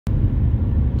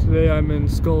Today I'm in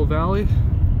Skull Valley.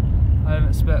 I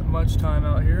haven't spent much time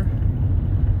out here.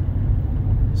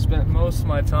 Spent most of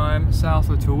my time south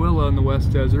of Tooele in the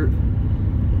West Desert.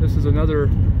 This is another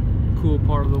cool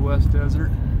part of the West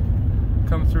Desert.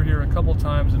 Come through here a couple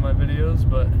times in my videos,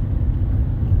 but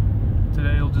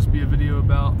today will just be a video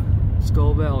about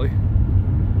Skull Valley.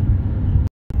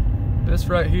 This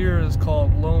right here is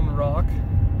called Lone Rock.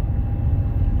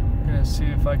 I'm gonna see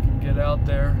if I can get out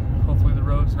there. Hopefully the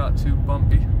road's not too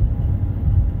bumpy.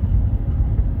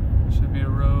 Should be a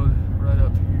road right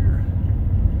up here.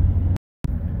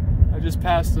 I just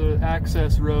passed the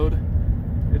access road.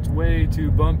 It's way too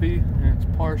bumpy and it's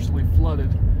partially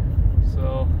flooded.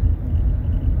 So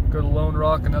go to Lone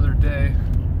Rock another day. You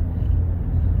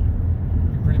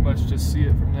can pretty much just see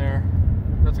it from there.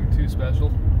 Nothing too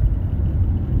special.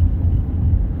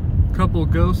 Couple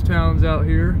ghost towns out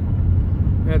here.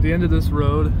 At the end of this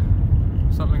road,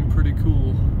 something pretty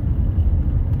cool.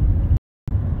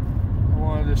 I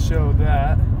wanted to show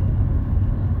that.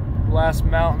 Last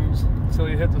mountains until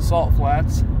you hit the salt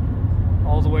flats,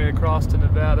 all the way across to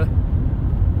Nevada.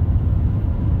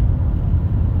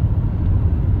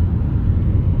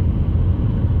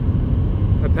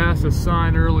 I passed a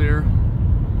sign earlier,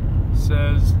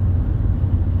 says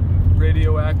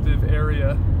radioactive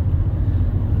area,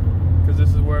 because this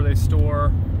is where they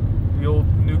store the old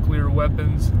nuclear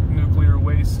weapons, nuclear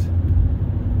waste.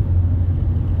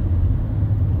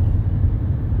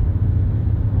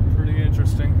 Pretty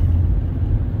interesting.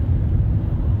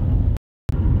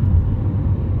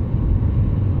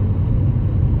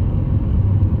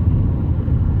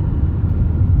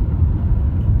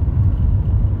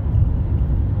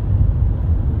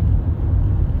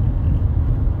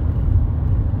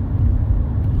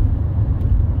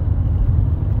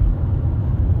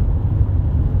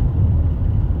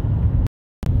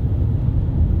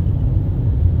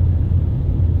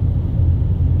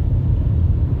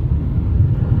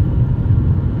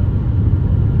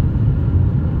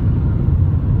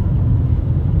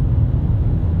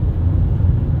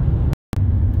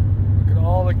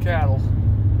 Cattle.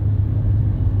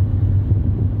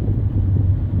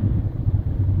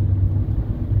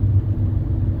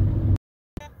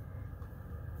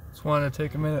 Just wanted to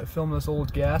take a minute, film this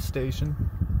old gas station.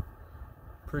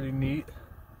 Pretty neat.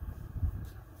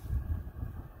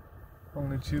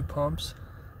 Only 2 pumps.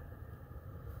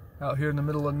 Out here in the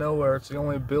middle of nowhere. It's the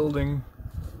only building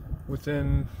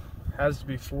within, has to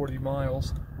be 40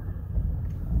 miles.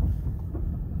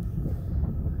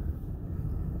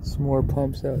 Some more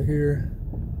pumps out here.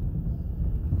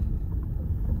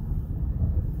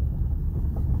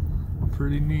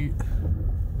 Pretty neat.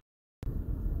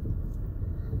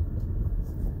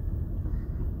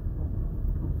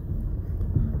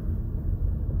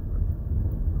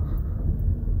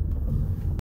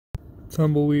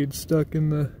 Tumbleweed stuck in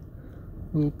the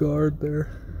little guard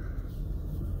there.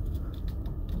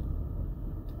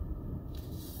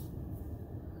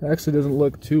 Actually doesn't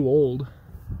look too old.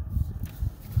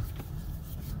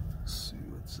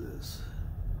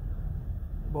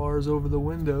 Bars over the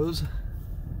windows.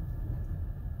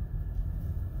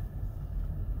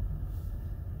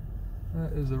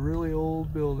 That is a really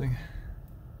old building.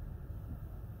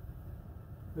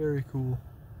 Very cool.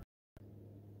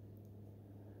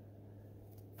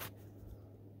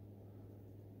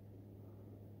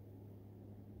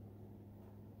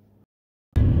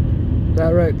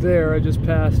 That right there, I just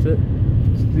passed it.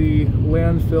 It's the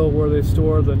landfill where they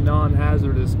store the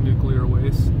non-hazardous nuclear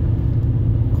waste.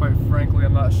 Quite frankly,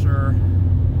 I'm not sure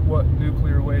what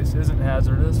nuclear waste isn't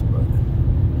hazardous,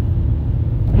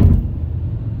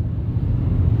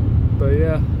 but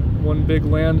yeah, one big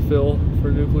landfill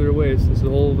for nuclear waste. This is the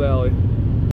whole valley.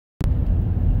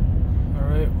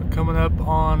 Alright, we're coming up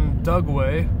on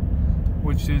Dugway,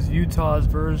 which is Utah's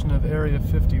version of Area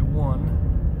 51.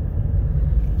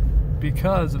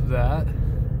 Because of that,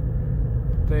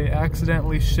 they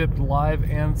accidentally shipped live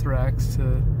anthrax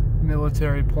to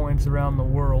military points around the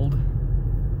world.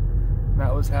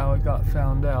 That was how it got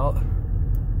found out.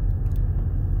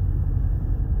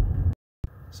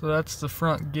 So that's the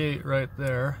front gate right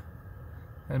there,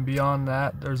 and beyond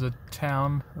that there's a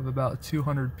town of about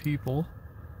 200 people,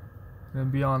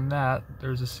 and beyond that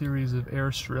there's a series of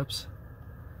airstrips,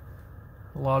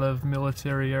 a lot of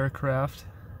military aircraft.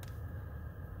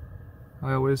 I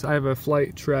have a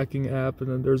flight tracking app, and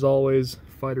then there's always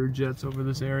fighter jets over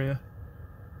this area.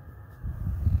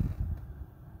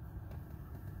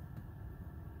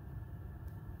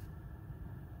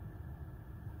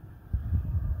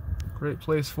 Great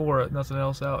place for it, nothing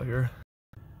else out here.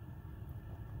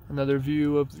 Another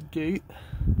view of the gate.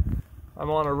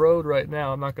 I'm on a road right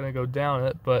now, I'm not going to go down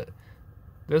it, but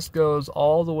This goes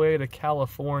all the way to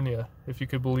California, if you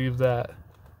could believe that.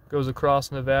 Goes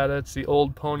across Nevada. It's the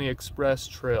Old Pony Express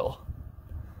Trail.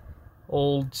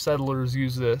 Old settlers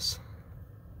use this.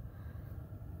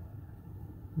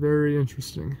 Very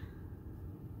interesting.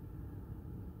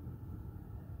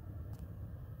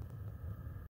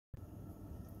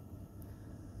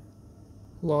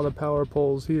 A lot of power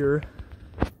poles here.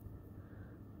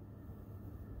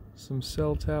 Some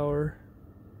cell tower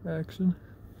action.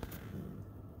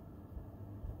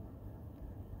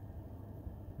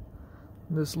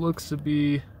 This looks to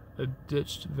be a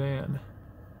ditched van,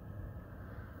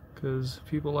 because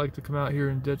people like to come out here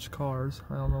and ditch cars.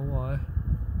 I don't know why.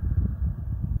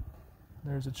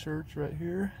 There's a church right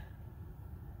here.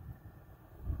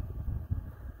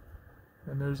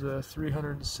 And there's a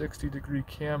 360-degree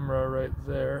camera right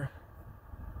there.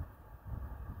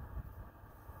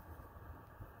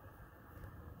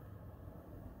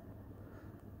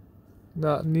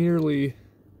 Not nearly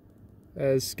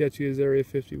as sketchy as Area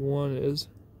 51 is.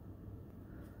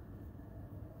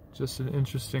 Just an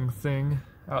interesting thing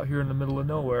out here in the middle of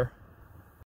nowhere.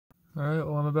 Alright,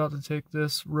 well, I'm about to take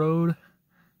this road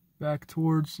back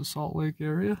towards the Salt Lake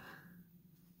area.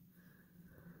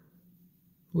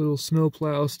 Little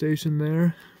snowplow station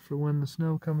there for when the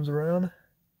snow comes around.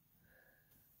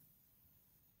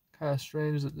 Kind of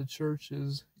strange that the church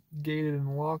is gated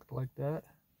and locked like that.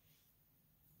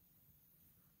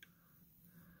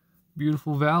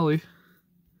 Beautiful valley.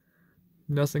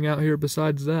 Nothing out here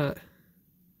besides that.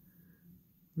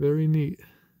 Very neat.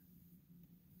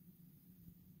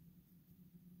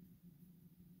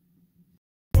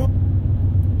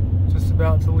 Just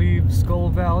about to leave Skull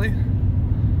Valley.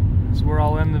 This is where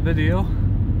I'll end the video.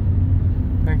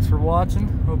 Thanks for watching.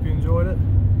 Hope you enjoyed it.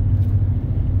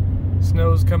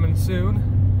 Snow's coming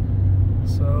soon,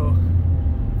 so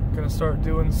I'm gonna start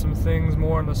doing some things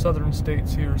more in the southern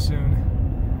states here soon.